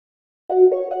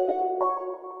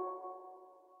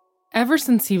Ever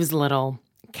since he was little,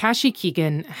 Kashy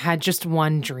Keegan had just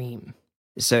one dream.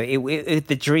 So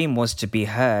the dream was to be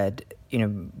heard,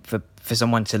 for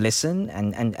someone to listen,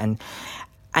 and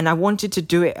I wanted to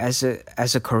do it as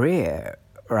a career,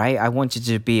 right? I wanted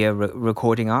to be a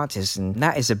recording artist, and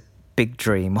that is a big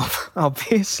dream,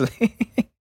 obviously.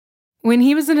 When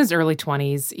he was in his early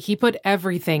 20s, he put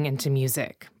everything into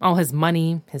music, all his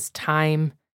money, his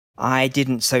time. I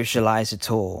didn't socialize at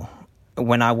all.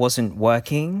 When I wasn't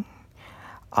working,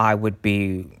 I would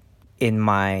be in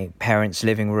my parents'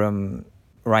 living room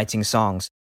writing songs.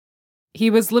 He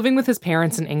was living with his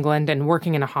parents in England and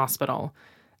working in a hospital.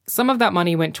 Some of that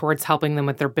money went towards helping them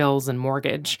with their bills and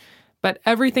mortgage, but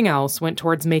everything else went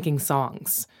towards making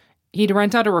songs. He'd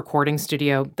rent out a recording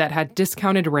studio that had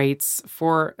discounted rates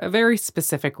for a very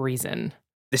specific reason.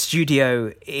 The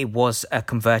studio, it was a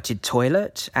converted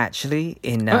toilet, actually.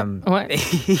 What?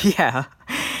 Yeah.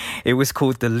 It was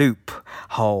called the loop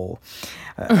hole.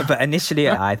 But initially,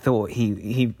 I thought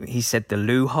he said the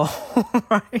loo hole,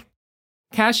 right?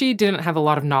 Kashy didn't have a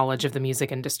lot of knowledge of the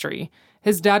music industry.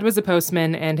 His dad was a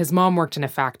postman and his mom worked in a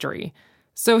factory.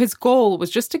 So his goal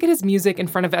was just to get his music in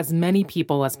front of as many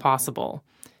people as possible.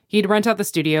 He'd rent out the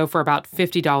studio for about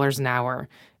 $50 an hour,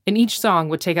 and each song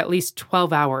would take at least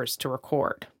 12 hours to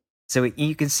record. So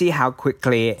you can see how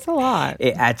quickly It's a lot.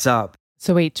 It adds up.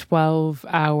 So wait, 12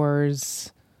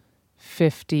 hours,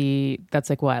 50, that's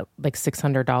like what? Like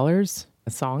 $600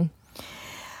 a song?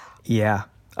 Yeah,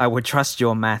 I would trust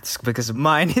your maths because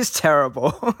mine is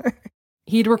terrible.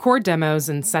 He'd record demos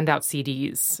and send out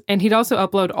CDs, and he'd also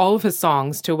upload all of his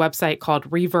songs to a website called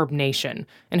Reverb Nation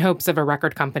in hopes of a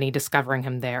record company discovering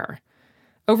him there.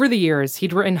 Over the years,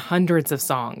 he'd written hundreds of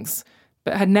songs,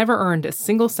 but had never earned a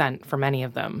single cent from any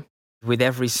of them. With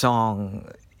every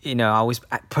song, I was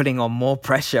putting on more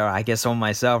pressure, I guess, on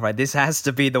myself, right? This has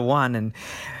to be the one,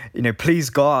 and, please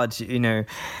God,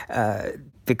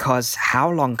 because how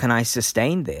long can I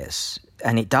sustain this?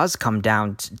 And it does come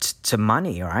down to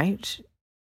money, right?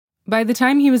 By the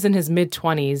time he was in his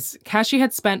mid-20s, Kashy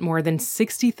had spent more than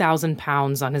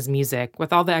 £60,000 on his music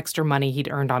with all the extra money he'd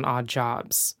earned on odd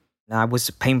jobs. I was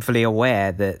painfully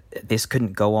aware that this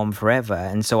couldn't go on forever.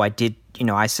 And so I did,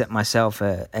 I set myself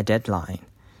a deadline.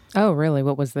 Oh, really?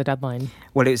 What was the deadline?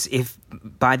 Well, it was if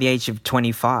by the age of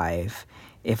 25,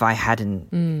 if I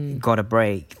hadn't got a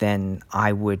break, then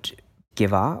I would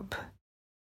give up.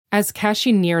 As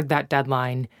Kashy neared that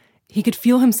deadline, he could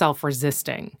feel himself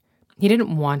resisting. He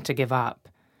didn't want to give up.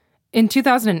 In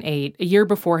 2008, a year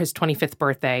before his 25th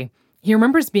birthday, he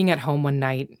remembers being at home one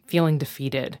night, feeling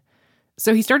defeated.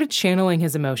 So he started channeling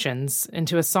his emotions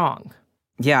into a song.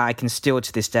 Yeah, I can still,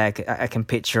 to this day, I can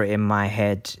picture it in my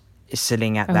head,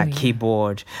 sitting at that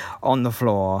keyboard on the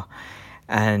floor.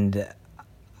 And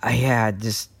I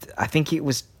think it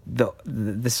was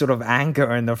the sort of anger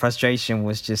and the frustration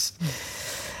was just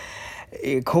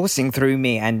coursing through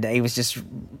me, and it was just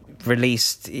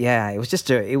released. Yeah,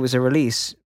 it was a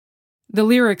release. The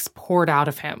lyrics poured out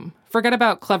of him. Forget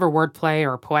about clever wordplay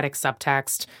or poetic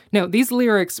subtext. No, these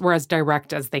lyrics were as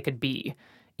direct as they could be.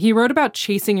 He wrote about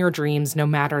chasing your dreams no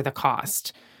matter the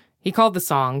cost. He called the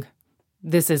song,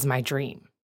 "This Is My Dream."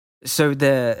 So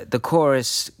the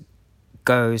chorus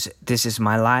goes, "This is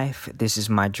my life, this is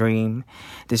my dream,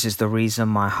 this is the reason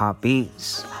my heart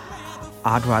beats.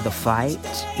 I'd rather fight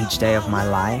each day of my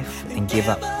life and give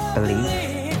up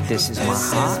belief. This is my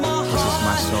heart, this is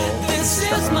my soul, this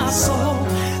is my soul.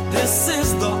 This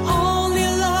is the only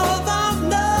love I've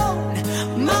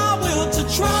known. My will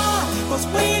to try was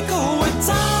weaker with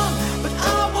time, but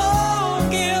I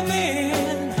won't give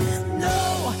in.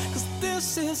 No, 'cause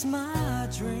this is my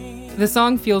dream." The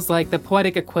song feels like the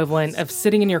poetic equivalent of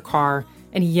sitting in your car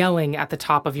and yelling at the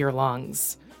top of your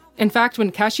lungs. In fact,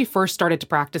 when Kashy first started to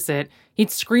practice it,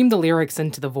 he'd scream the lyrics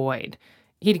into the void.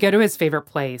 He'd go to his favorite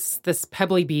place, this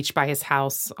pebbly beach by his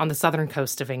house on the southern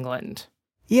coast of England.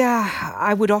 Yeah,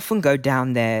 I would often go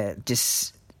down there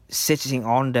just sitting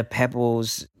on the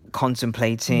pebbles,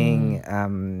 contemplating,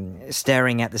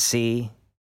 staring at the sea.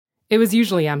 It was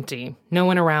usually empty, no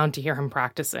one around to hear him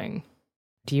practicing.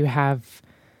 Do you have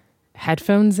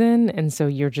headphones in, and so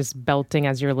you're just belting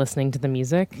as you're listening to the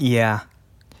music? Yeah,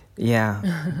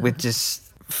 with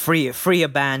just free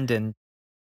abandon.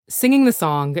 Singing the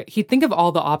song, he'd think of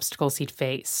all the obstacles he'd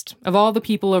faced, of all the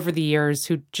people over the years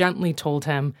who gently told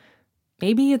him,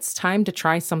 maybe it's time to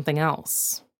try something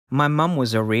else. My mum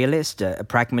was a realist, a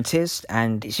pragmatist,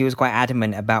 and she was quite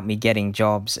adamant about me getting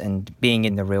jobs and being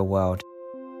in the real world.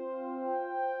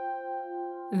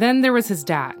 Then there was his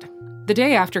dad. The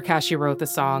day after Kashy wrote the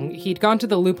song, he'd gone to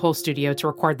the Loophole studio to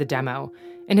record the demo,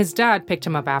 and his dad picked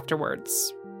him up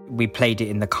afterwards. we played it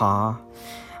in the car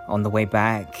on the way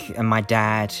back. And my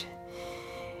dad,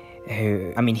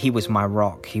 he was my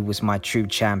rock. He was my true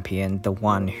champion, the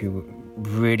one who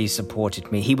really supported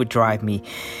me. He would drive me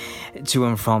to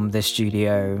and from the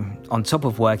studio on top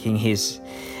of working his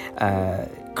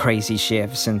crazy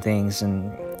shifts and things.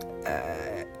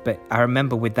 But I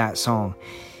remember with that song,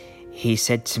 he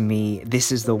said to me,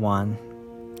 "This is the one."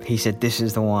 He said, "This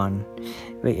is the one."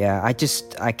 But yeah,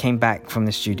 I came back from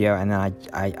the studio and then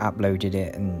I uploaded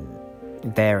it, and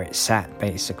there it sat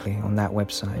basically on that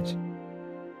website.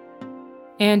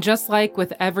 And just like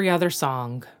with every other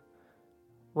song,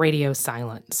 radio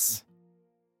silence.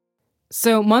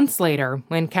 So months later,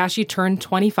 when Kashy turned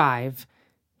 25,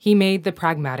 he made the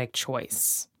pragmatic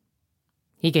choice.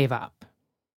 He gave up.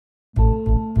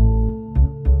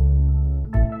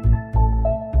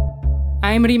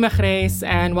 I'm Rima Chreis,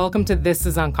 and welcome to This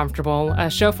Is Uncomfortable, a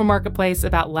show from Marketplace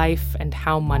about life and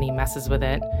how money messes with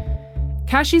it.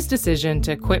 Kashy's decision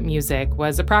to quit music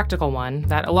was a practical one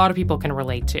that a lot of people can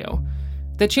relate to.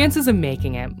 The chances of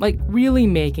making it, like really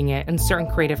making it in certain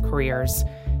creative careers,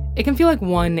 it can feel like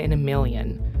 1 in a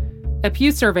million. A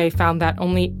Pew survey found that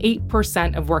only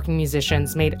 8% of working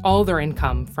musicians made all their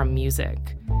income from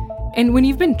music. And when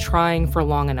you've been trying for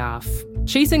long enough,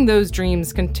 chasing those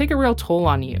dreams can take a real toll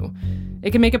on you. It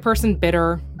can make a person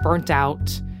bitter, burnt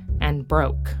out, and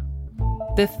broke.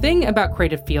 The thing about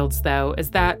creative fields, though, is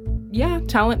that, yeah,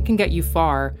 talent can get you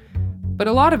far, but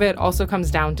a lot of it also comes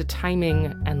down to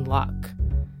timing and luck.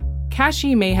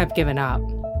 Kashy may have given up,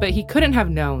 but he couldn't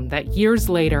have known that years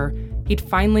later, he'd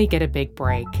finally get a big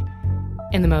break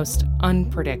in the most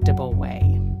unpredictable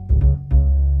way.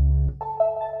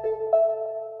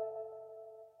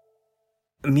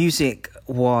 Music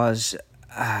was...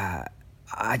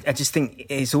 I just think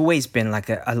it's always been like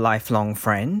a lifelong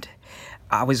friend.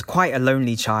 I was quite a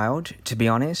lonely child, to be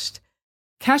honest.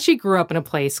 Kashy grew up in a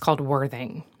place called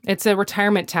Worthing. It's a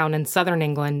retirement town in southern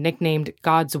England nicknamed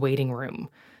God's Waiting Room.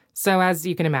 So as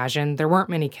you can imagine, there weren't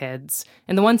many kids,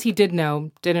 and the ones he did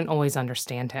know didn't always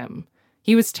understand him.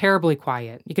 He was terribly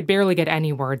quiet. You could barely get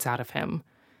any words out of him.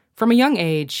 From a young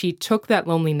age, he took that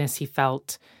loneliness he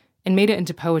felt and made it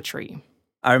into poetry.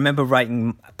 I remember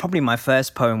writing, probably my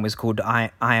first poem was called I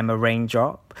Am a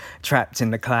Raindrop, Trapped in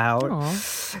the Cloud.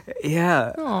 Aww.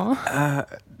 Yeah. Aww.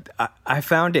 I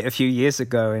found it a few years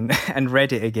ago and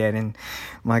read it again, and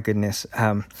my goodness,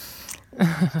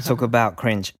 talk about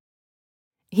cringe.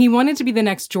 He wanted to be the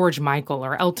next George Michael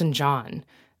or Elton John.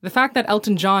 The fact that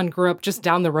Elton John grew up just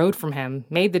down the road from him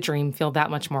made the dream feel that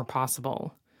much more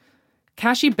possible.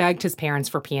 Kashy begged his parents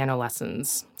for piano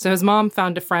lessons, so his mom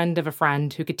found a friend of a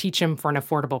friend who could teach him for an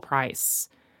affordable price.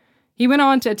 He went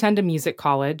on to attend a music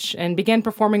college and began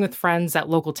performing with friends at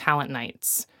local talent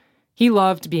nights. He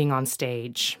loved being on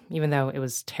stage, even though it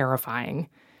was terrifying.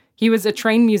 He was a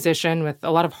trained musician with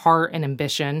a lot of heart and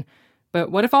ambition,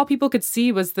 but what if all people could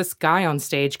see was this guy on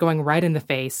stage going red in the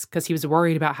face because he was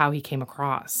worried about how he came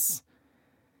across?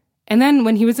 And then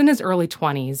when he was in his early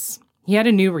 20s, he had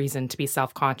a new reason to be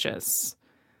self-conscious.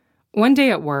 One day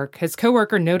at work, his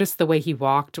coworker noticed the way he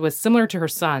walked was similar to her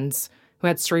son's, who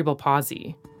had cerebral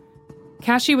palsy.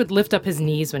 Kashy would lift up his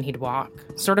knees when he'd walk,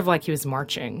 sort of like he was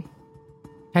marching.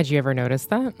 Had you ever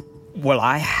noticed that? Well,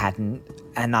 I hadn't,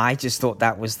 and I just thought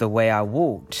that was the way I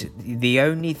walked. The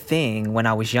only thing when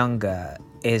I was younger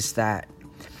is that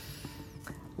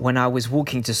when I was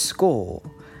walking to school,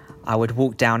 I would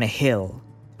walk down a hill,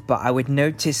 but I would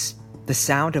notice the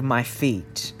sound of my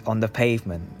feet on the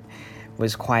pavement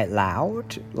was quite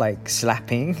loud, like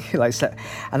slapping.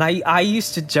 And I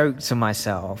used to joke to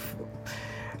myself,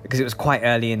 because it was quite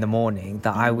early in the morning,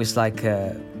 that I was like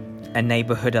a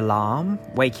neighborhood alarm,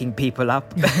 waking people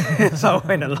up. So I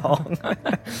went along.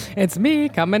 It's me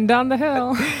coming down the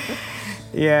hill.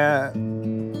 Yeah.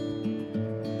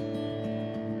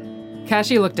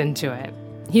 Kashy looked into it.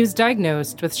 He was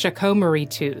diagnosed with Charcot-Marie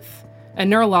tooth, a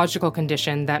neurological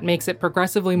condition that makes it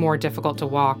progressively more difficult to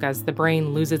walk as the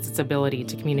brain loses its ability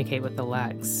to communicate with the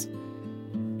legs.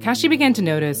 Kashy began to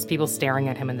notice people staring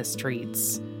at him in the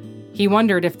streets. He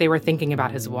wondered if they were thinking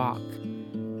about his walk.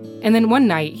 And then one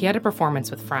night, he had a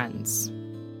performance with friends.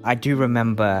 I do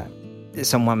remember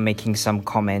someone making some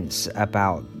comments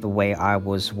about the way I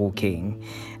was walking,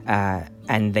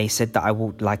 and they said that I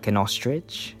walked like an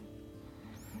ostrich.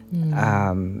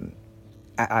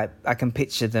 I can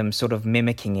picture them sort of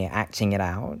mimicking it, acting it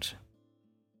out.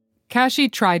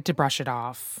 Kashy tried to brush it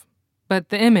off, but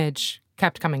the image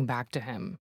kept coming back to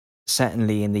him.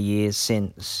 Certainly in the years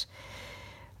since,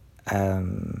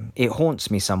 it haunts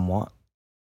me somewhat.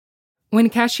 When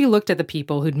Kashy looked at the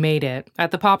people who'd made it,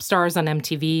 at the pop stars on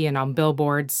MTV and on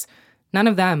billboards, None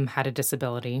of them had a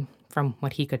disability, from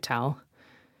what he could tell.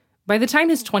 By the time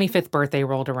his 25th birthday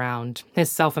rolled around,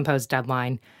 his self-imposed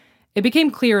deadline, it became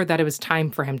clear that it was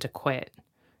time for him to quit.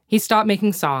 He stopped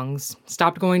making songs,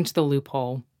 stopped going to the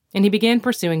loophole, and he began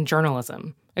pursuing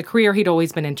journalism, a career he'd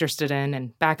always been interested in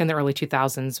and back in the early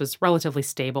 2000s was relatively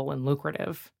stable and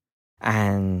lucrative.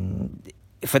 And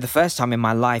for the first time in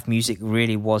my life, music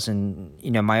really wasn't,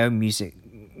 my own music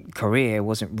career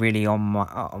wasn't really on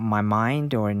my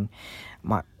mind or in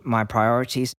my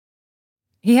priorities.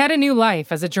 He had a new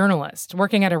life as a journalist,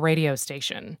 working at a radio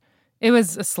station. It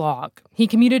was a slog. He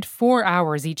commuted 4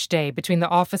 hours each day between the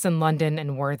office in London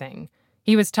and Worthing.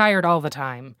 He was tired all the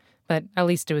time, but at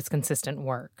least it was consistent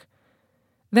work.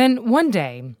 Then one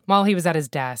day, while he was at his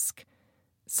desk,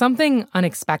 something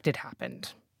unexpected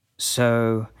happened.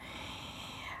 So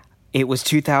it was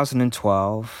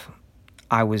 2012.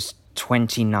 I was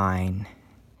 29.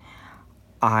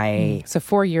 So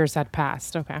 4 years had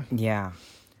passed, okay. Yeah.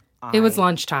 It was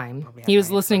lunchtime. He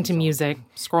was listening to music,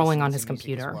 scrolling on his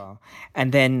computer.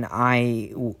 And then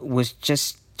I was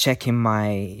just checking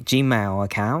my Gmail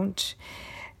account,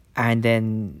 and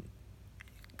then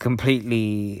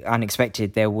completely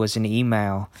unexpected, there was an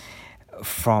email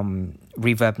from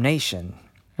Reverb Nation.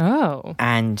 Oh.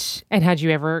 And had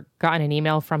you ever gotten an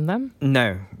email from them?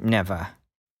 No, never.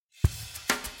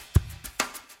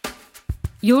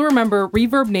 You'll remember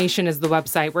Reverb Nation is the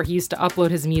website where he used to upload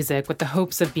his music with the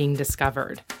hopes of being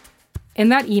discovered. In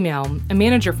that email, a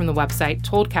manager from the website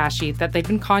told Kashy that they'd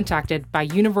been contacted by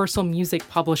Universal Music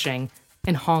Publishing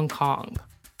in Hong Kong.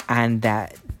 And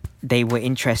that they were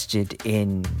interested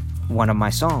in one of my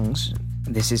songs,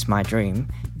 This Is My Dream.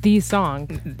 The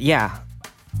song? Yeah.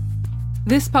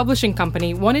 This publishing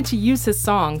company wanted to use his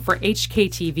song for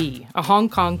HKTV, a Hong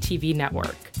Kong TV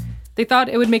network. They thought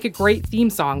it would make a great theme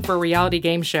song for a reality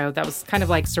game show that was kind of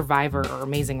like Survivor or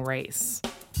Amazing Race.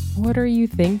 What are you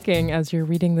thinking as you're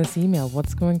reading this email?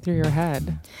 What's going through your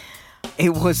head? It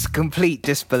was complete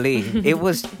disbelief. it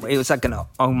was like an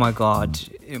oh my God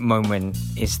moment.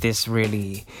 Is this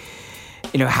really,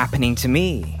 happening to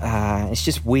me? It's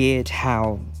just weird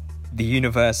how the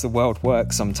universe, the world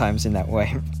works sometimes in that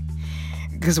way.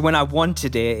 Because when I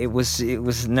wanted it, it was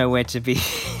nowhere to be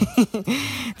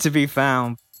to be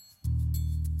found.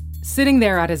 Sitting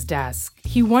there at his desk,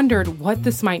 he wondered what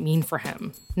this might mean for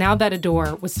him, now that a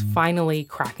door was finally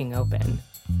cracking open.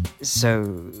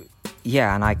 So,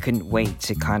 yeah, and I couldn't wait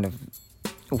to kind of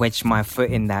wedge my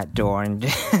foot in that door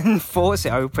and force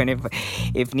it open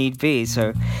if need be.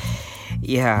 So,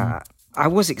 yeah, I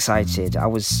was excited. I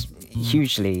was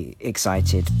hugely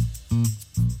excited.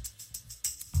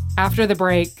 After the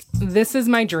break, This Is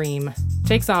My Dream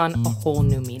takes on a whole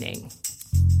new meaning.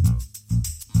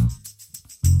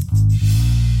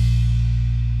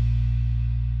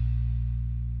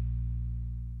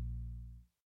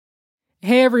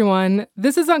 Hey everyone,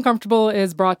 This Is Uncomfortable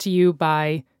is brought to you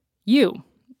by you.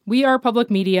 We are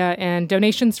public media, and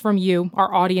donations from you,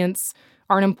 our audience,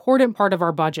 are an important part of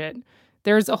our budget.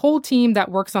 There's a whole team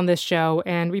that works on this show,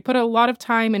 and we put a lot of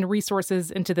time and resources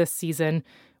into this season,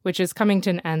 which is coming to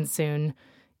an end soon.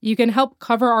 You can help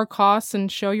cover our costs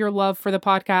and show your love for the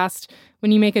podcast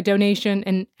when you make a donation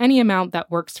in any amount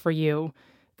that works for you.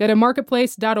 Go to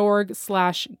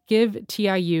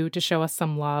marketplace.org/giveTIU to show us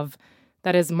some love.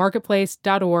 That is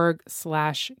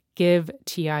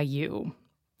marketplace.org/giveTIU.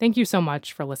 Thank you so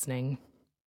much for listening.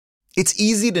 It's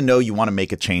easy to know you want to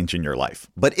make a change in your life,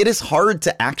 but it is hard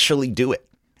to actually do it.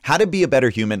 How to Be a Better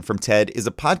Human from TED is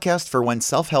a podcast for when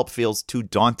self-help feels too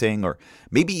daunting or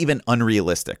maybe even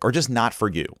unrealistic or just not for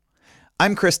you.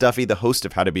 I'm Chris Duffy, the host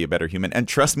of How to Be a Better Human, and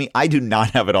trust me, I do not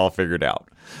have it all figured out.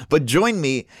 But join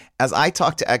me as I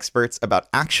talk to experts about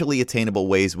actually attainable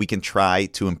ways we can try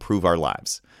to improve our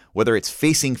lives. Whether it's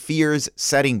facing fears,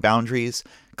 setting boundaries,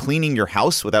 cleaning your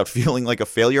house without feeling like a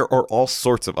failure, or all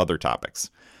sorts of other topics.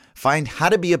 Find How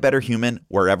to Be a Better Human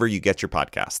wherever you get your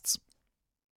podcasts.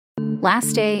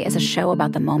 Last Day is a show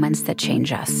about the moments that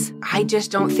change us. I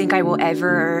just don't think I will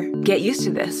ever get used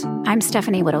to this. I'm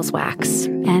Stephanie Whittleswax,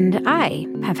 and I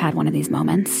have had one of these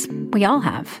moments. We all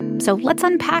have. So let's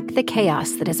unpack the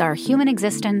chaos that is our human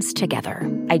existence together.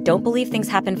 I don't believe things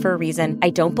happen for a reason.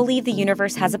 I don't believe the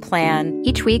universe has a plan.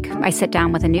 Each week, I sit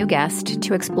down with a new guest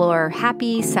to explore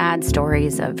happy, sad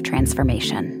stories of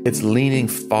transformation. It's leaning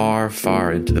far,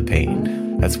 far into the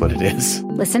pain. That's what it is.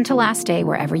 Listen to Last Day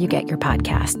wherever you get your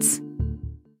podcasts.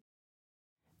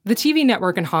 The TV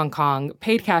network in Hong Kong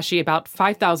paid Kashy about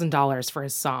 $5,000 for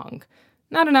his song.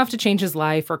 Not enough to change his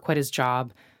life or quit his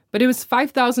job, but it was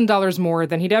 $5,000 more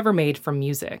than he'd ever made from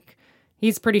music.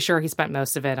 He's pretty sure he spent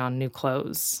most of it on new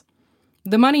clothes.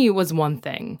 The money was one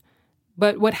thing,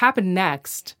 But what happened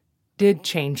next did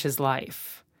change his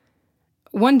life.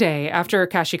 One day, after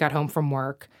Kashy got home from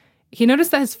work, he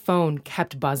noticed that his phone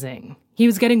kept buzzing. He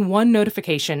was getting one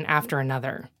notification after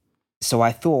another. So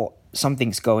I thought,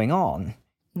 something's going on.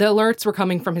 The alerts were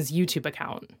coming from his YouTube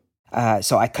account.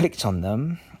 So I clicked on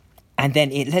them, and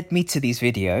then it led me to these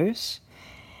videos.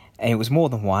 And it was more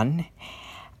than one.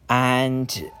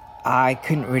 And I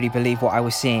couldn't really believe what I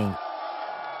was seeing.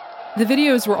 The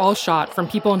videos were all shot from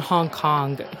people in Hong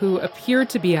Kong who appeared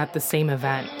to be at the same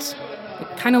event. It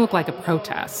kind of looked like a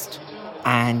protest.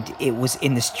 And it was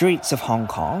in the streets of Hong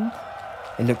Kong.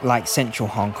 It looked like central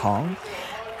Hong Kong.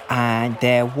 And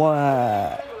there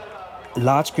were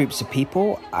large groups of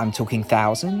people, I'm talking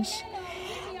thousands.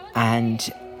 And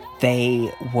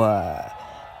there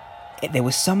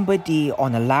was somebody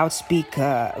on a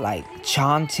loudspeaker, like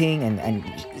chanting and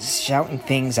shouting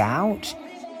things out.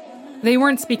 They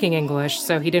weren't speaking English,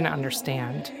 so he didn't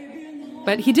understand.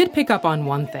 But he did pick up on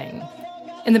one thing.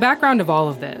 In the background of all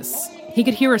of this, he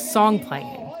could hear a song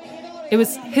playing. It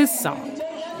was his song,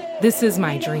 "This Is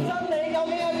My Dream."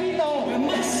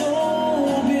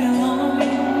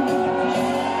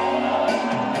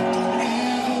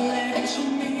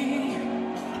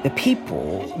 The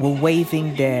people were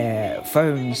waving their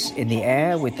phones in the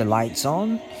air with the lights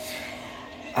on.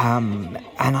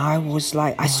 And I was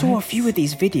like, I saw a few of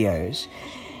these videos,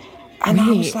 and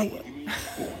I was like,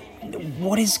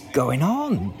 what is going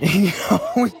on? You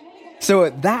know? So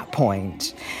at that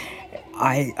point,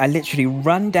 I literally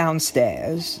run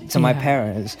downstairs to my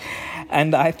parents,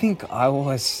 and I think I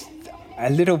was a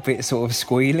little bit sort of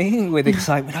squealing with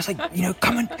excitement. I was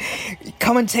like,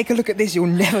 come and take a look at this. You'll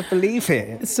never believe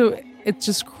it. So it's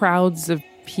just crowds of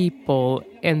people,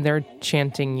 and they're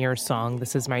chanting your song,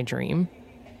 "This Is My Dream."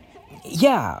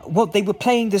 Yeah, well, they were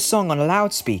playing the song on a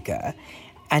loudspeaker,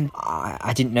 and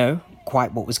I didn't know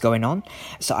quite what was going on.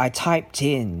 So I typed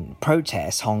in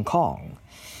 "protest Hong Kong,"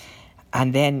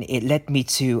 and then it led me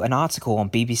to an article on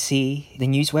BBC, the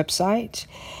news website,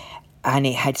 and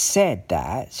it had said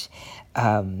that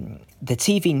the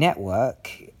TV network,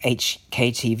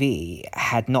 HKTV,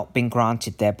 had not been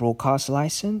granted their broadcast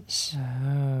license.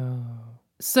 Oh.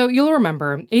 So you'll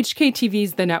remember,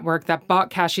 HKTV's the network that bought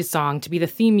Kashy's song to be the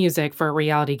theme music for a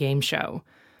reality game show.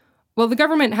 Well, the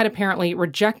government had apparently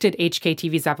rejected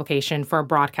HKTV's application for a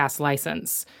broadcast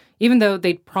license, even though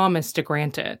they'd promised to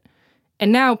grant it.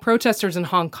 And now protesters in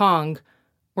Hong Kong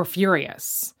were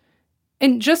furious.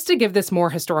 And just to give this more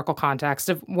historical context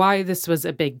of why this was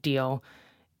a big deal,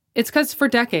 it's because for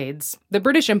decades, the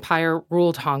British Empire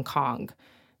ruled Hong Kong.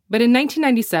 But in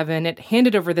 1997, it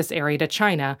handed over this area to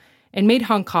China and made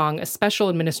Hong Kong a special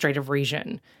administrative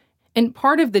region. And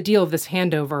part of the deal of this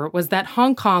handover was that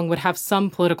Hong Kong would have some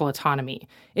political autonomy.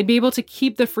 It'd be able to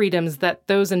keep the freedoms that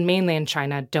those in mainland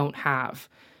China don't have,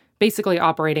 basically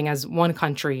operating as one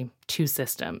country, two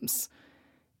systems.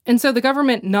 And so the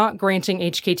government not granting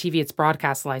HKTV its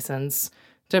broadcast license,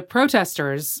 to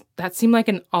protesters, that seemed like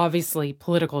an obviously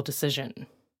political decision.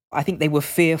 I think they were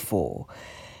fearful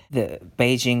that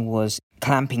Beijing was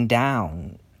clamping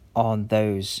down on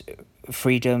those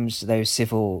freedoms, those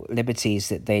civil liberties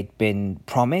that they'd been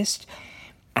promised.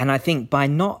 And I think by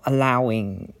not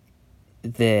allowing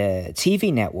the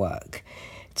TV network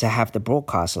to have the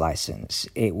broadcast license,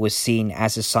 it was seen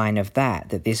as a sign of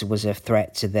that this was a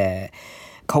threat to their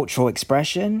cultural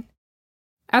expression.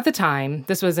 At the time,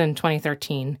 this was in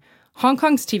 2013, Hong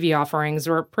Kong's TV offerings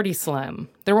were pretty slim.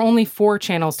 There were only 4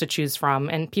 channels to choose from,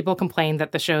 and people complained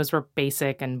that the shows were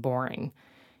basic and boring.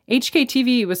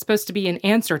 HKTV was supposed to be an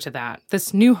answer to that,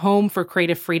 this new home for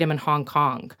creative freedom in Hong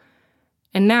Kong.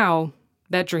 And now,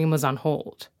 that dream was on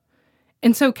hold.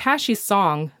 And so Kashy's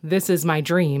song, "This Is My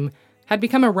Dream," had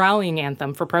become a rallying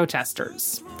anthem for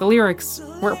protesters. The lyrics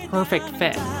were a perfect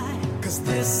fit. 'Cause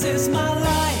this is my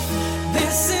life,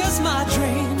 this is my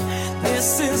dream,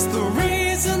 this is the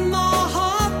reason my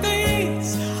heart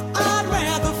beats. I'd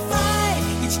rather fight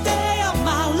each day of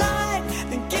my life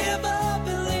than give up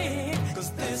and leave,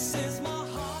 'cause this is my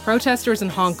heart. Protesters in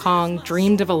Hong Kong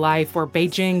dreamed of a life where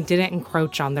Beijing didn't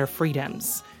encroach on their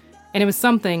freedoms. And it was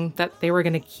something that they were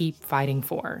going to keep fighting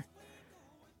for.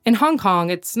 In Hong Kong,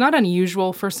 it's not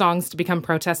unusual for songs to become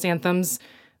protest anthems,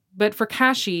 but for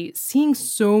Kashy, seeing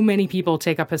so many people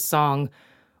take up his song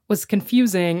was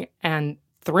confusing and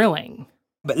thrilling.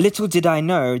 But little did I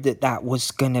know that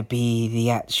was going to be the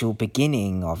actual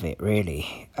beginning of it,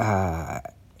 really.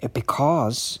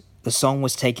 Because the song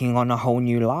was taking on a whole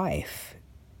new life,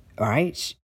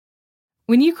 right?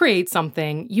 When you create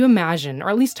something, you imagine, or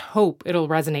at least hope, it'll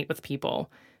resonate with people.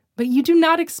 But you do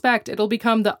not expect it'll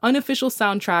become the unofficial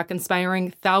soundtrack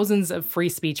inspiring thousands of free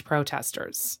speech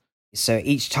protesters. So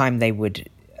each time they would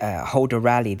hold a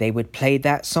rally, they would play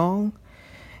that song.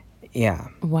 Yeah.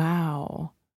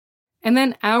 Wow. And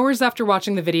then hours after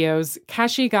watching the videos,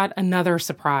 Kashy got another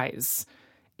surprise.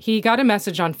 He got a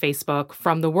message on Facebook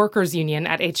from the workers' union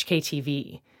at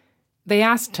HKTV. They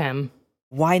asked him,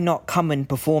 why not come and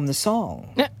perform the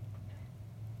song?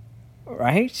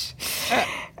 Right?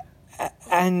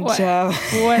 And what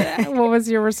was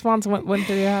your response? What did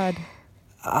you had?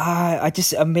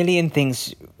 A million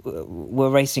things were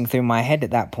racing through my head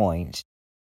at that point.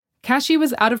 Kashy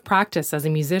was out of practice as a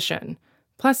musician.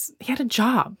 Plus, he had a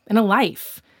job and a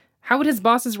life. How would his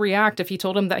bosses react if he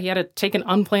told him that he had to take an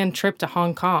unplanned trip to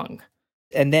Hong Kong?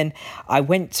 And then I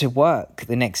went to work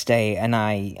the next day and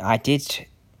I did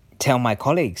tell my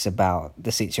colleagues about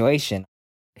the situation.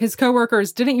 His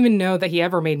coworkers didn't even know that he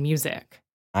ever made music.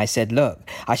 I said, look,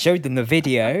 I showed them the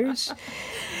videos.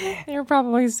 They're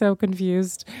probably so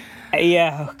confused.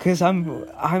 Yeah, because I'm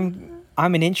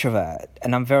an introvert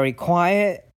and I'm very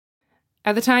quiet.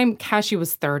 At the time, Kashy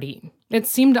was 30. It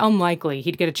seemed unlikely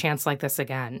he'd get a chance like this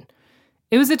again.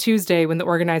 It was a Tuesday when the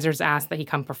organizers asked that he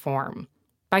come perform.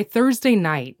 By Thursday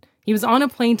night, he was on a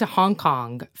plane to Hong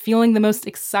Kong, feeling the most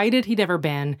excited he'd ever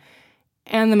been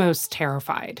and the most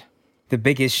terrified. The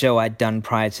biggest show I'd done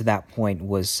prior to that point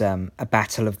was a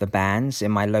battle of the bands in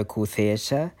my local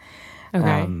theatre.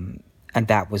 Okay. And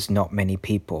that was not many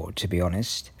people, to be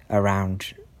honest,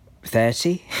 around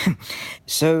 30.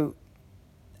 So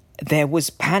there was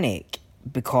panic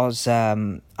because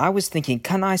I was thinking,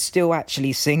 can I still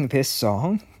actually sing this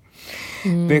song?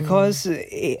 Because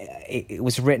it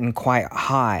was written quite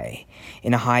high,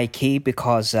 in a high key,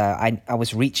 because I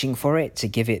was reaching for it to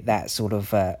give it that sort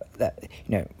of,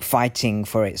 fighting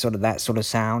for it, sort of that sort of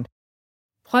sound.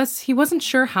 Plus, he wasn't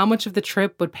sure how much of the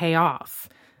trip would pay off.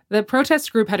 The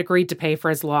protest group had agreed to pay for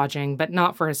his lodging, but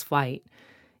not for his flight.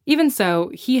 Even so,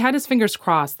 he had his fingers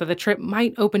crossed that the trip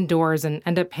might open doors and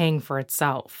end up paying for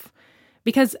itself.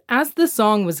 Because as the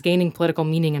song was gaining political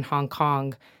meaning in Hong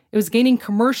Kong, it was gaining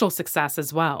commercial success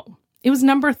as well. It was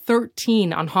number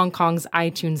 13 on Hong Kong's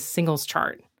iTunes singles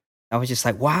chart. I was just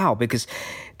like, wow, because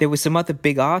there were some other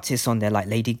big artists on there, like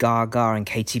Lady Gaga and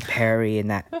Katy Perry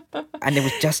and that. And there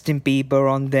was Justin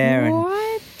Bieber on there.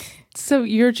 What? So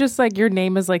you're just like, your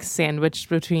name is like sandwiched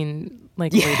between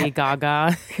like Lady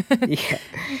Gaga and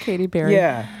Katy Perry.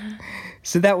 Yeah.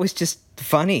 So that was just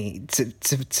funny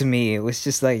to me. It was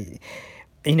just like,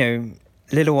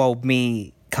 little old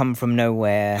me come from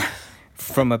nowhere,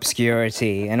 from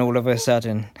obscurity, and all of a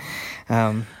sudden,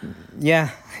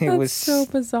 it was so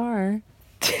bizarre.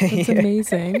 It's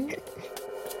amazing.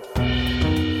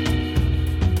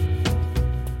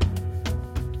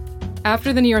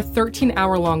 After the near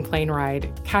 13-hour-long plane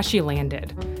ride, Kashy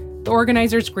landed. The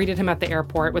organizers greeted him at the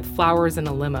airport with flowers and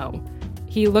a limo.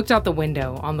 He looked out the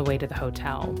window on the way to the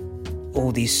hotel.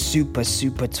 All these super,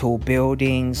 super tall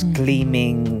buildings,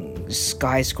 gleaming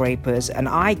skyscrapers, and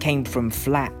I came from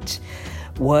flat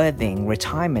Worthing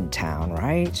retirement town,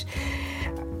 right?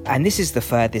 And this is the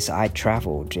furthest I'd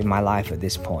traveled in my life at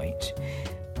this point.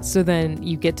 So then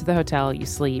you get to the hotel, you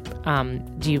sleep.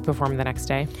 Do you perform the next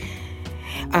day?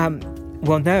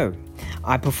 Well, no.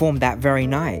 I performed that very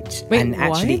night. Wait, and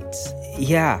actually, what?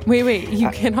 Yeah. Wait,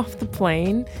 you get off the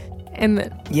plane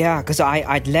and Yeah, because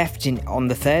I'd left on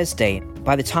the Thursday.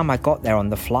 By the time I got there on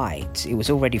the flight, it was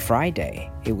already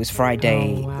Friday. It was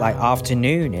Friday,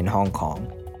 afternoon in Hong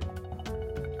Kong.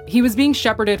 He was being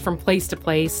shepherded from place to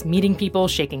place, meeting people,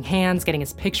 shaking hands, getting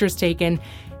his pictures taken.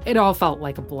 It all felt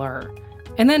like a blur.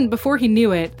 And then, before he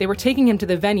knew it, they were taking him to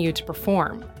the venue to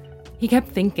perform. He kept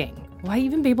thinking, will I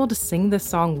even be able to sing this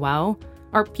song well?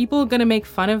 Are people going to make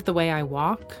fun of the way I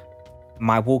walk?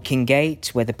 My walking gait,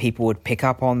 whether people would pick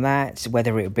up on that,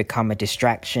 whether it would become a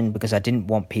distraction, because I didn't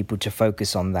want people to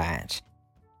focus on that.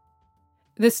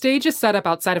 The stage is set up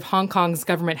outside of Hong Kong's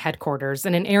government headquarters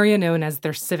in an area known as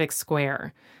their Civic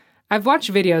Square. I've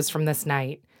watched videos from this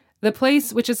night. The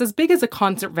place, which is as big as a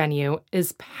concert venue,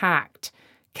 is packed.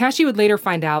 Kashy would later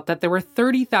find out that there were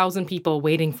 30,000 people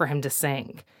waiting for him to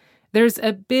sing. There's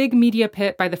a big media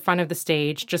pit by the front of the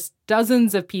stage, just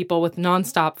dozens of people with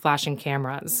nonstop flashing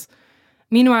cameras.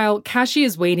 Meanwhile, Kashy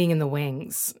is waiting in the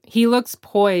wings. He looks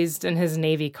poised in his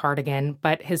navy cardigan,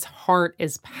 but his heart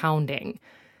is pounding.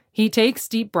 He takes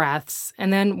deep breaths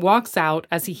and then walks out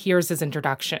as he hears his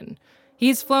introduction.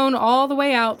 He's flown all the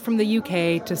way out from the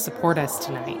UK to support us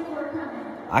tonight.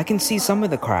 I can see some of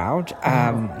the crowd.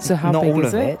 So how not big all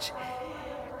is of it?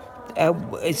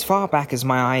 As far back as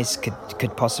my eyes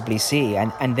could possibly see,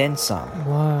 and then some.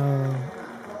 Whoa.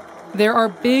 There are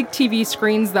big TV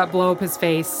screens that blow up his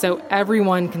face so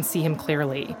everyone can see him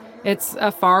clearly. It's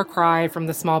a far cry from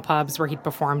the small pubs where he'd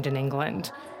performed in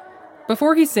England.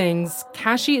 Before he sings,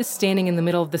 Kashy is standing in the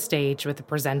middle of the stage with the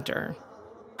presenter.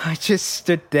 I just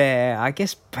stood there, I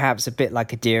guess perhaps a bit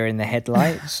like a deer in the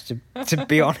headlights, to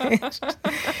be honest.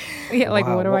 Yeah, like,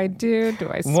 Wow, what do I do? Do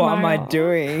I smile? What am I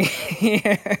doing?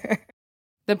 Yeah.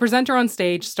 The presenter on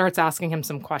stage starts asking him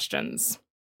some questions.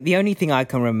 The only thing I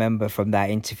can remember from that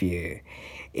interview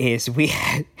is we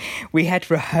had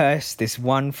rehearsed this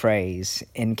one phrase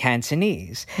in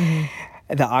Cantonese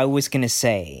that I was going to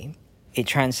say. It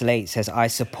translates as "I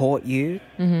support you,"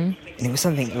 and it was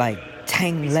something like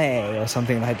 "Tang Lei" or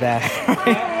something like that.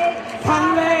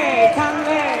 Tang Lei,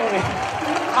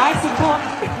 I support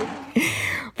you.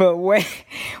 But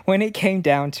when it came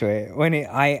down to it,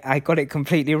 I got it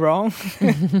completely wrong.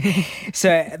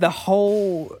 So the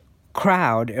whole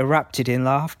crowd erupted in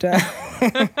laughter.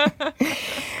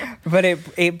 But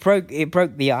it broke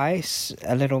the ice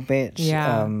a little bit.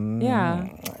 Yeah.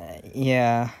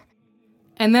 Yeah.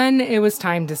 And then it was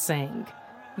time to sing.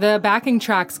 The backing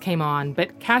tracks came on,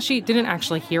 but Kashy didn't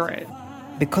actually hear it.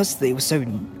 Because it was so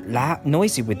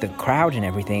noisy with the crowd and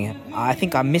everything, I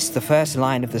think I missed the first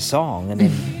line of the song and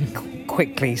then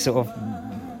quickly sort of,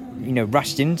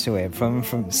 rushed into it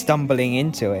from stumbling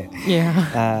into it.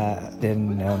 Yeah.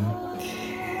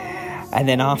 And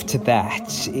then after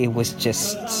that, it was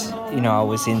just, I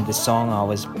was in the song, I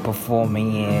was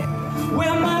performing it.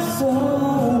 Where my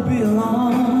soul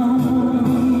belongs.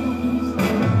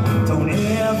 Don't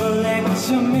ever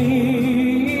lecture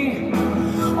me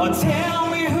or tell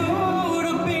me who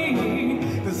to be,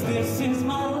 'cause this is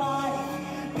my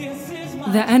life, this is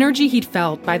my... The energy he'd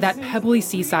felt by that pebbly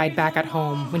seaside back at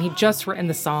home when he'd just written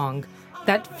the song,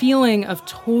 that feeling of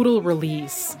total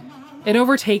release, it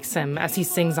overtakes him as he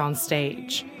sings on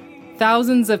stage.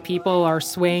 Thousands of people are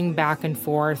swaying back and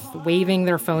forth, waving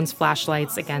their phones'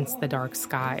 flashlights against the dark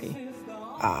sky.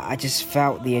 I just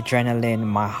felt the adrenaline,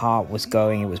 my heart was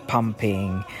going, it was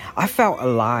pumping. I felt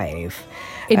alive.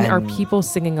 And are people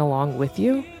singing along with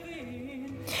you?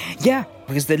 Yeah,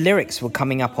 because the lyrics were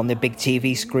coming up on the big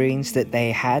TV screens that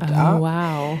they had up.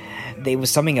 Wow. There was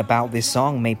something about this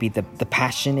song, maybe the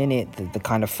passion in it, the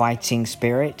kind of fighting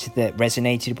spirit that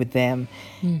resonated with them.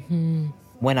 Mm-hmm.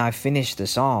 When I finished the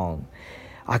song,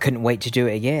 I couldn't wait to do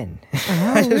it again.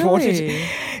 Oh, I just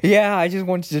really? I just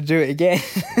wanted to do it again.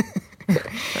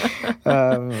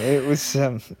 It was...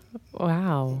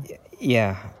 wow.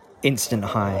 Yeah, instant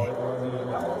high.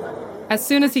 As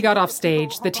soon as he got off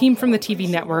stage, the team from the TV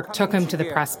network took him to the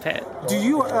press pit.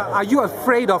 Are you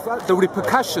afraid of the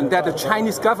repercussion that the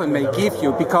Chinese government may give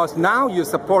you, because now you're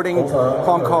supporting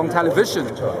Hong Kong television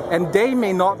and they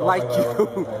may not like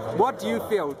you? What do you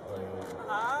feel?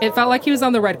 It felt like he was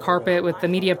on the red carpet with the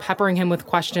media peppering him with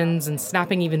questions and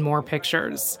snapping even more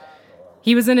pictures.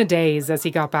 He was in a daze as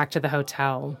he got back to the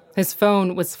hotel. His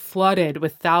phone was flooded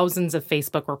with thousands of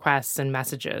Facebook requests and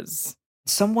messages.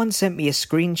 Someone sent me a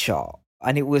screenshot,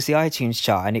 and it was the iTunes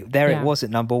chart, and it was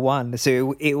at number one.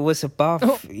 So it was above,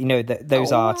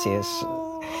 those artists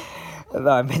that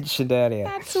I mentioned earlier.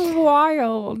 That's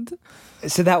wild.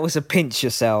 So that was a pinch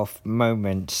yourself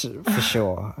moment for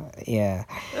sure. Yeah.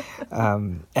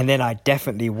 And then I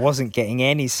definitely wasn't getting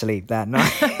any sleep that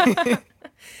night.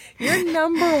 You're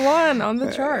number one on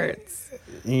the charts.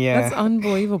 Yeah. That's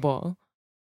unbelievable.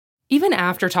 Even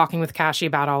after talking with Kashy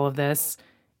about all of this,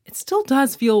 it still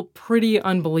does feel pretty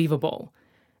unbelievable.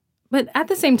 But at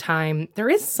the same time, there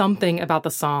is something about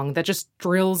the song that just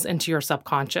drills into your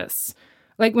subconscious.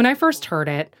 Like when I first heard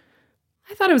it,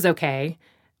 I thought it was okay.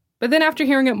 But then after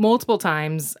hearing it multiple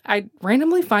times, I'd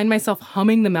randomly find myself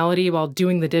humming the melody while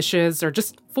doing the dishes or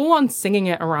just full-on singing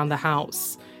it around the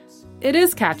house. It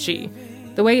is catchy.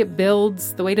 The way it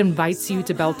builds, the way it invites you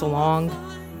to belt along.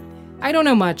 I don't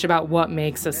know much about what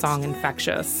makes a song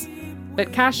infectious,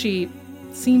 but Kashy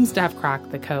seems to have cracked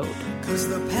the code. 'Cause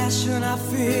the passion I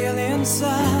feel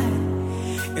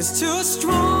inside is too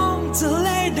strong to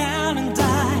lay down and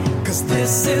die. 'Cause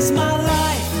this is my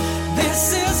life,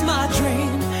 this is my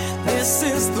dream, this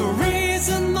is the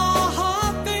reason my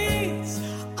heart beats.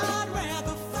 I'd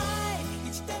rather fight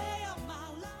each day of my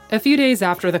life. A few days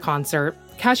after the concert,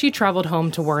 Kashy traveled home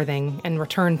to Worthing and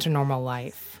returned to normal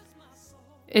life.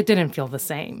 It didn't feel the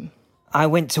same. I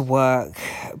went to work,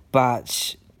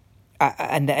 but...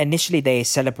 and initially they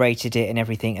celebrated it and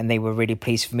everything, and they were really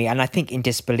pleased for me. And I think in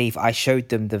disbelief, I showed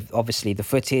them obviously the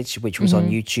footage, which was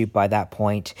on YouTube by that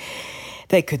point.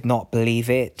 They could not believe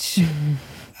it.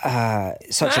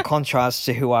 Such a contrast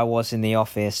to who I was in the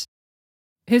office.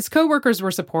 His coworkers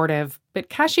were supportive, but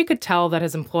Kashy could tell that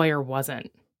his employer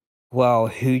wasn't. Well,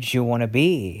 who do you want to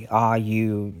be? Are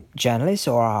you journalist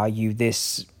or are you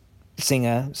this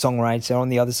singer, songwriter on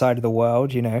the other side of the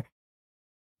world, you know.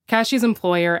 Kashy's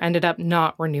employer ended up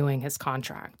not renewing his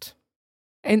contract.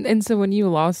 And so when you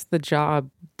lost the job,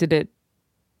 did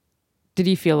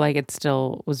you feel like it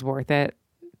still was worth it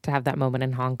to have that moment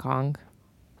in Hong Kong?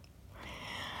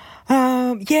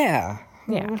 Yeah.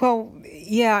 Yeah. Well,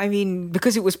 yeah, I mean,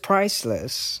 because it was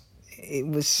priceless. It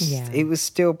was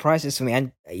still priceless for me,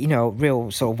 and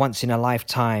real sort of once in a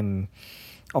lifetime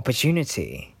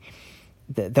opportunity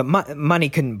that money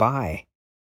couldn't buy.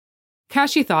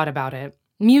 Kashy thought about it.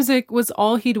 Music was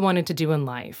all he'd wanted to do in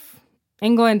life.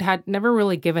 England had never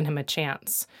really given him a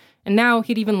chance, and now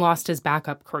he'd even lost his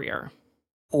backup career.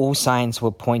 All signs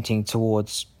were pointing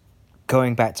towards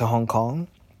going back to Hong Kong.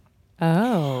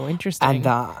 Oh, interesting. And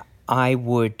that I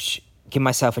would give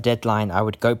myself a deadline. I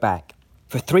would go back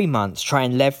for 3 months, try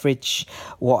and leverage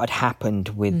what had happened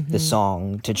with the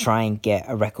song to try and get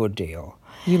a record deal.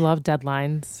 You love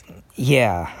deadlines.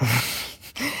 Yeah.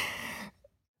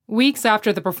 Weeks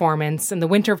after the performance, in the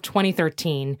winter of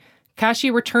 2013,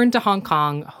 Kashy returned to Hong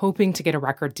Kong hoping to get a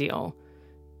record deal.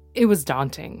 It was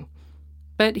daunting.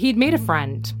 But he'd made a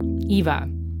friend, Eva.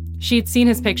 She'd seen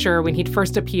his picture when he'd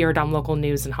first appeared on local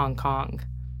news in Hong Kong.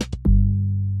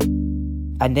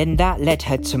 And then that led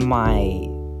her to my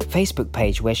Facebook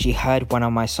page where she heard one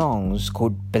of my songs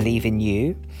called Believe in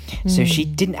You. So she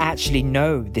didn't actually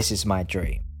know This Is My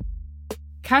Dream.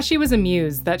 Kashy was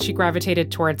amused that she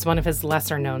gravitated towards one of his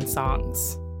lesser-known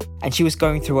songs. And she was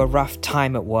going through a rough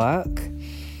time at work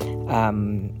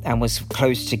and was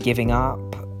close to giving up.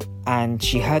 And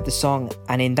she heard the song,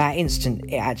 and in that instant,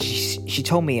 she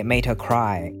told me it made her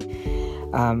cry.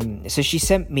 So she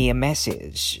sent me a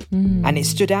message, and it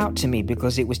stood out to me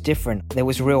because it was different. There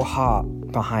was real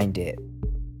heart behind it.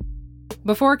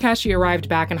 Before Kashy arrived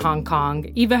back in Hong Kong,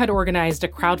 Eva had organized a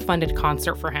crowd-funded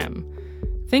concert for him.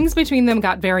 Things between them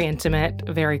got very intimate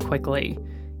very quickly.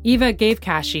 Eva gave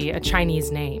Kashy a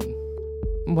Chinese name.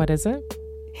 What is it?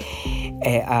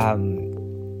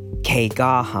 Kei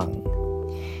Ga Hung.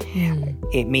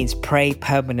 It means pray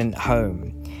permanent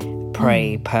home.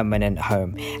 Pray permanent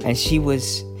home. And she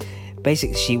was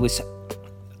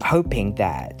hoping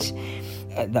that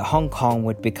Hong Kong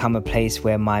would become a place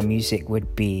where my music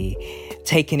would be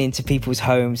taken into people's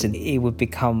homes and it would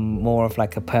become more of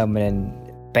like a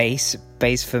permanent base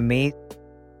for me.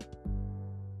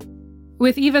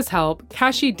 With Eva's help,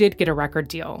 Kashy did get a record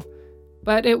deal.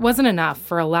 But it wasn't enough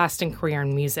for a lasting career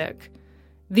in music.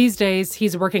 These days,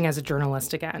 he's working as a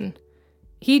journalist again.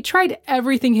 He tried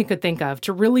everything he could think of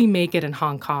to really make it in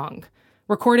Hong Kong.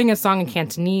 Recording a song in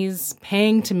Cantonese,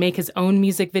 paying to make his own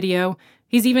music video.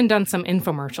 He's even done some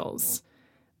infomercials.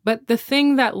 But the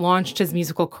thing that launched his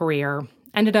musical career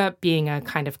ended up being a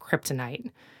kind of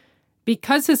kryptonite.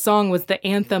 Because his song was the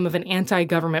anthem of an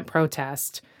anti-government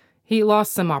protest, he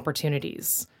lost some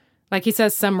opportunities. Like he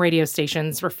says, some radio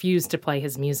stations refused to play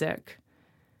his music.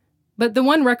 But the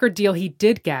one record deal he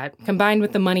did get, combined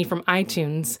with the money from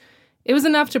iTunes, it was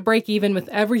enough to break even with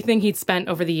everything he'd spent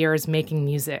over the years making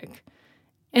music.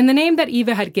 And the name that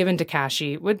Eva had given to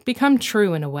Kashy would become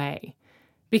true in a way,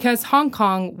 because Hong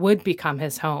Kong would become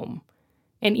his home,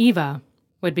 and Eva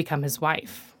would become his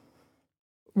wife.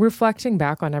 Reflecting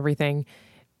back on everything,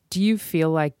 do you feel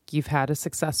like you've had a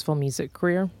successful music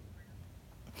career?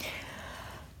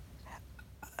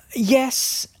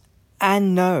 Yes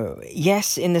and no.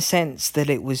 Yes, in the sense that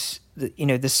it was,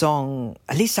 the song,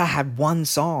 at least I had one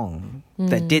song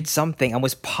that did something and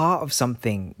was part of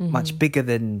something much bigger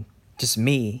than just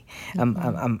me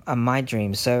and my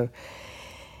dreams. So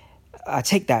I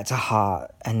take that to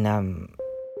heart, and I'm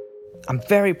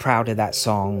very proud of that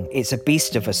song. It's a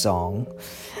beast of a song,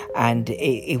 and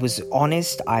it was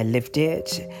honest. I lived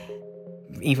it.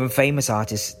 Even famous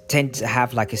artists tend to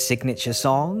have like a signature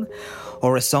song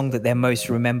or a song that they're most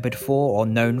remembered for or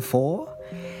known for.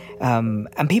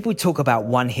 And people talk about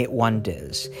one-hit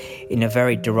wonders in a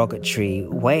very derogatory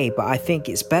way, but I think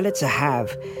it's better to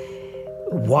have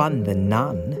one than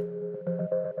none.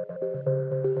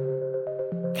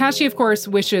 Kashy, of course,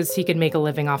 wishes he could make a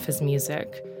living off his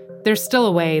music. There's still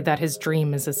a way that his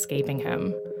dream is escaping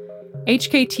him.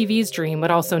 HKTV's dream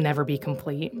would also never be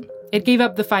complete. It gave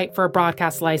up the fight for a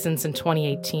broadcast license in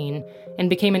 2018 and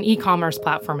became an e-commerce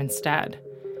platform instead.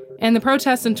 And the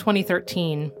protests in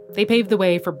 2013, they paved the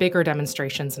way for bigger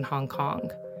demonstrations in Hong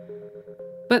Kong.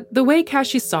 But the way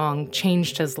Kashy's song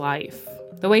changed his life,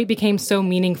 the way it became so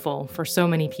meaningful for so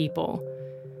many people,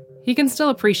 he can still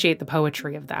appreciate the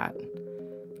poetry of that.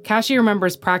 Kashy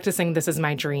remembers practicing This Is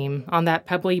My Dream on that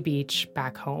pebbly beach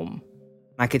back home.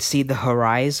 I could see the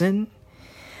horizon.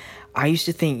 I used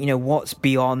to think, what's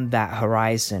beyond that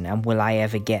horizon and will I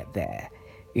ever get there?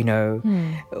 you know,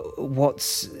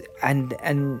 and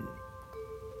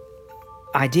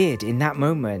I did in that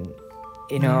moment,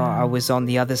 you know, I was on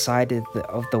the other side of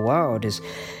the world as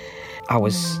I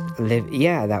was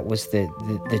that was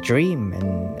the dream,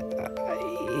 and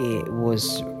it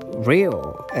was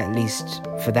real, at least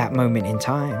for that moment in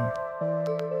time.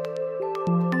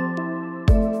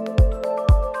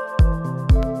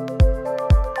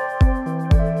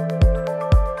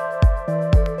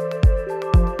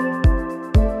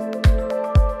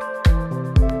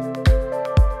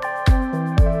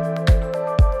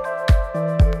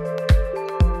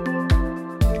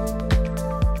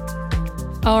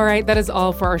 All right, that is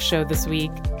all for our show this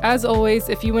week. As always,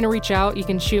 if you want to reach out, you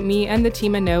can shoot me and the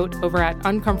team a note over at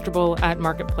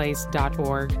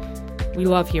uncomfortable@marketplace.org. We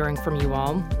love hearing from you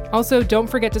all. Also, don't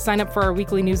forget to sign up for our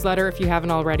weekly newsletter if you haven't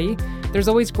already. There's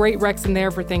always great recs in there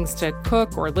for things to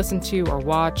cook or listen to or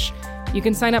watch. You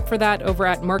can sign up for that over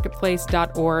at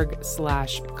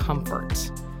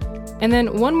marketplace.org/comfort. And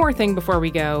then one more thing before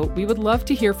we go, we would love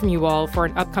to hear from you all for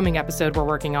an upcoming episode we're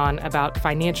working on about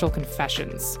financial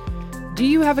confessions. Do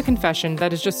you have a confession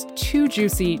that is just too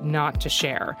juicy not to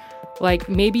share? Like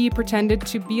maybe you pretended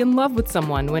to be in love with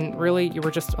someone when really you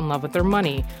were just in love with their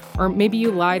money. Or maybe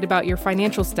you lied about your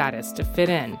financial status to fit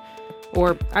in.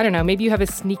 Or, I don't know, maybe you have a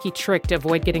sneaky trick to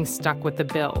avoid getting stuck with the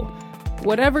bill.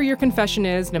 Whatever your confession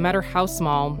is, no matter how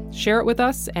small, share it with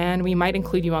us and we might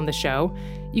include you on the show.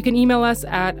 You can email us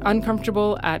at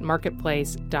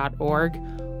uncomfortable@marketplace.org.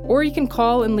 Or you can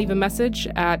call and leave a message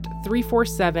at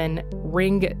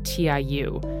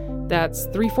 347-RING-TIU. That's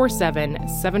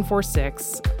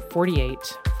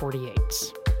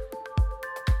 347-746-4848.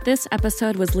 This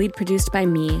episode was lead produced by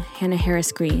me, Hannah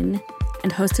Harris Green,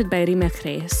 and hosted by Rima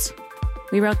Khreis.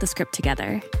 We wrote the script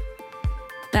together.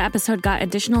 The episode got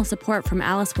additional support from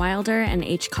Alice Wilder and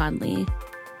H. Conley.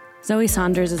 Zoe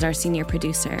Saunders is our senior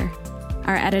producer.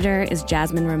 Our editor is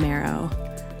Jasmine Romero.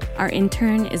 Our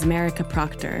intern is Marika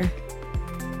Proctor.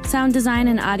 Sound design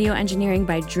and audio engineering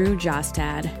by Drew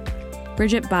Jostad.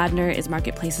 Bridget Bodner is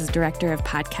Marketplace's Director of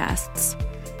Podcasts.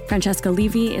 Francesca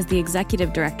Levy is the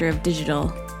Executive Director of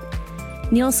Digital.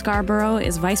 Neil Scarborough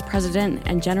is Vice President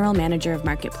and General Manager of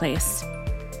Marketplace.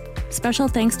 Special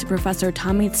thanks to Professor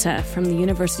Tommy Tse from the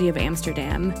University of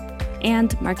Amsterdam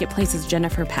and Marketplace's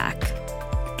Jennifer Pack.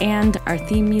 And our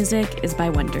theme music is by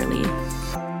Wonderly.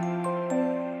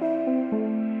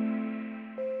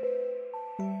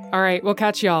 All right, we'll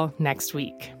catch y'all next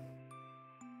week.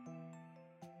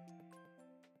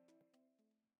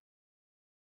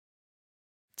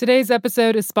 Today's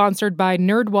episode is sponsored by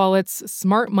NerdWallet's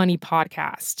Smart Money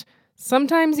podcast.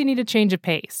 Sometimes you need a change of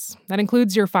pace. That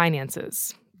includes your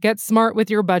finances. Get smart with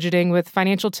your budgeting with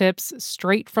financial tips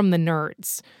straight from the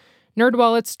nerds.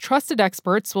 NerdWallet's trusted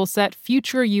experts will set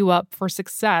future you up for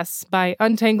success by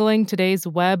untangling today's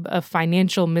web of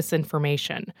financial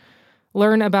misinformation.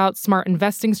 Learn about smart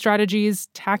investing strategies,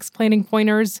 tax planning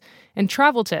pointers, and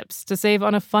travel tips to save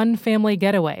on a fun family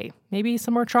getaway, maybe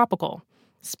somewhere tropical.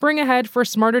 Spring ahead for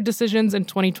smarter decisions in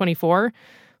 2024.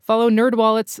 Follow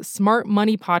NerdWallet's Smart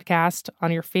Money podcast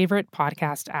on your favorite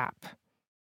podcast app.